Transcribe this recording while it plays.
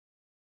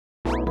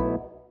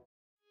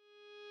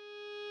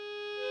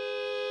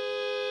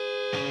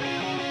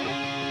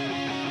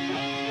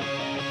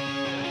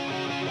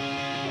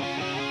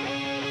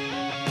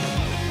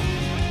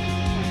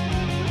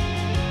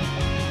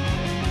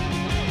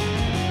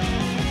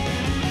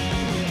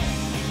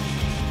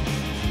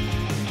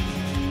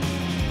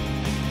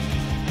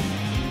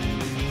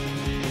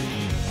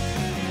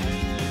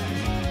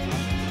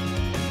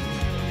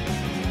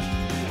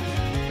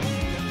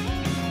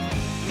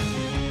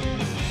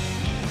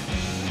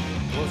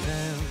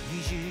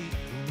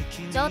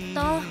ちょっと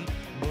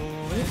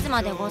いつ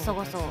までゴソ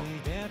ゴソ。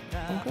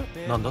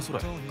なんだそれ。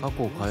過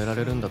去を変えら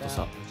れるんだと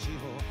さ。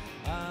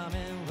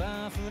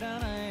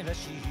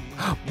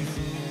あ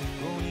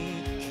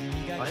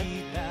れ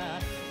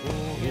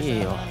い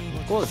いよ、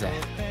行こうぜ。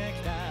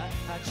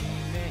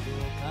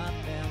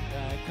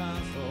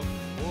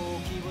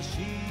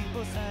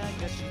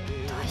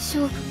大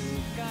丈夫、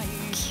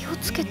気を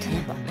つけて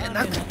ね。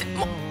なくて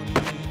も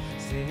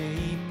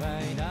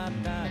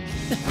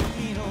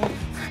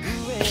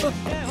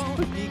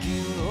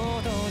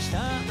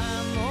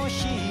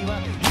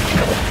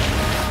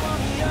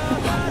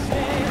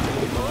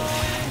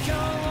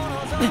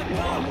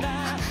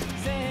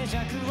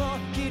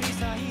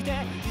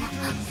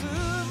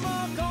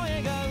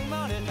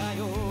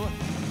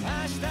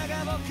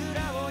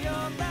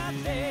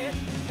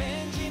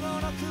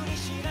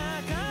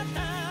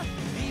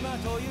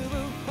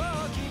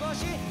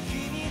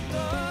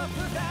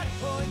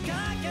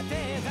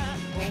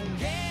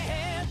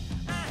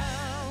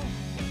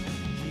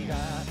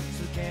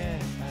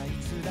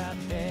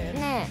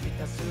ねえ、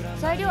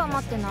材料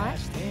余ってない？あ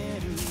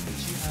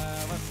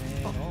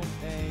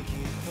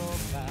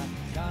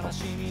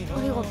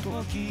りがとう。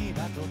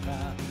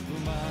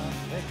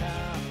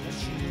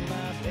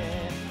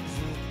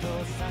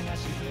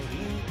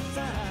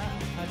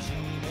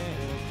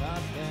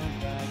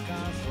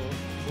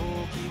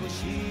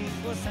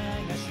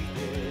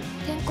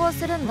転校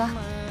するんだ、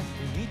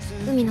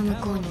海の向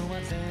こうに。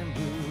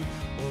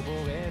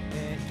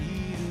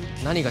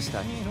何がし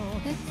たい？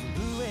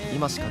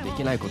今しかで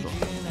きないこと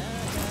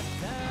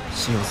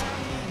しようぜ。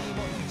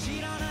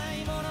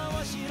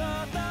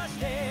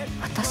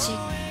私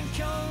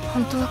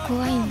本当は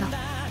怖いんだ。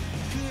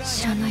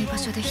知らない場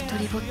所で一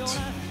人ぼっち。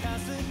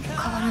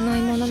変わらな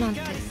いものなん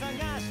て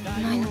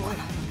ないのか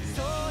な。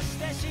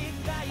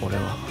俺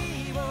は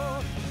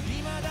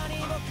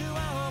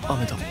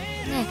雨だ。ね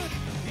え、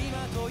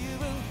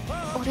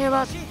俺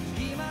は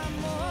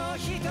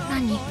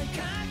何？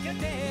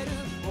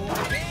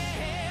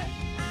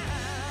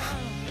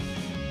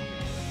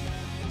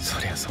そ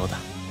りゃそうだ。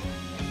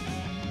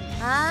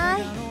は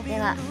ーい、で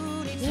は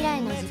未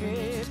来の自分に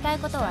聞きたい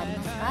ことはあり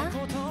ますか？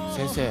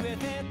先生、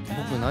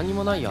僕何に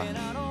もないや。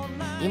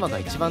今が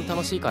一番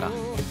楽しいから。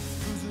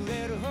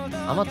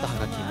余ったハ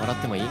ガキもらっ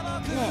てもいい？ね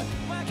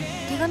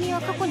え、手紙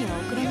は過去には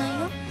送れない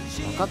よ。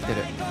分かってる。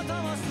でも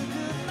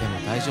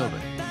大丈夫。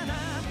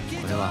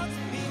これは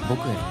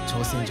僕への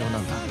挑戦状な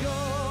んだ。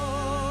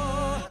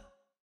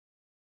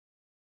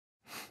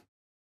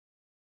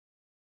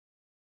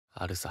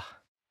あるさ。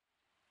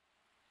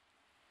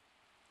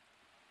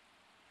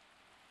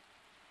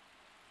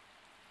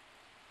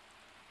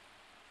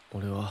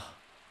俺は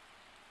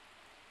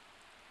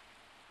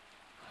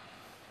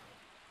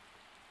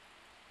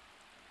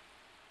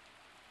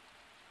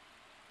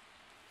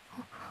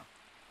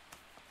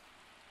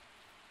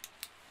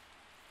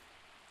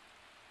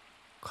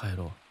帰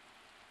ろう。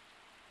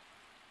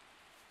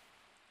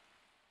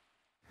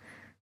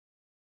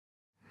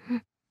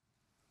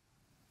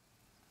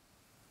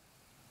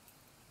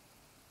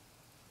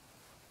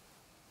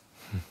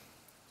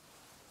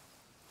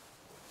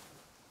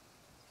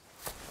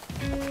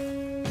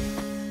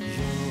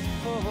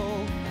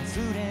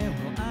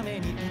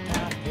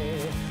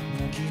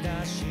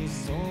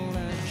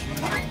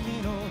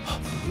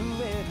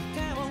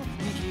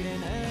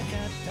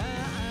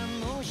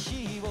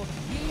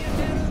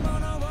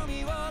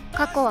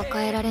過去は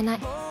変えられない。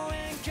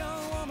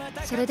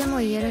それでも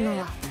言えるの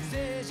は、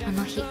あ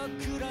の日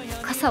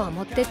傘は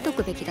持ってっと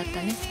くべきだっ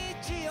たね。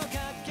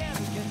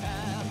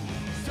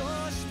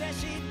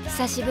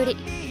久しぶり。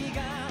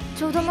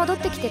ちょうど戻っ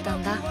てきてた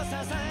んだ。ね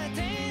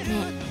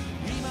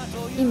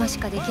え、今し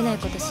かできない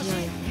ことしよ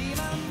うよ。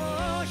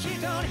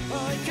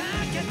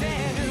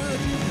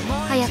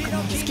早くね、好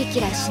き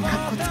嫌いしない、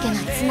かっこつけない、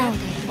素直で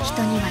いる、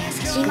人には優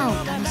しい、今を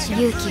楽し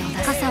む、勇気を出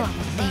す、傘は持っ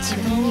て自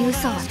分に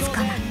嘘はつ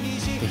かない。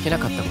できな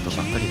かったこと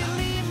ばっかりだ。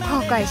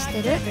後悔し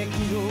てる？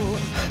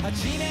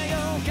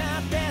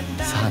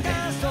さあね。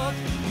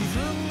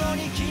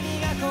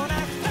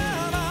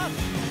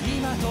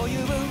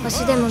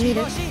星でも見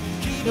る？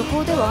予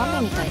報では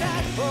雨みたいだけ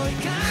ど。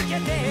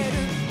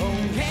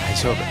大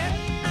丈夫。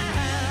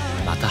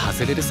また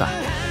外れるさ。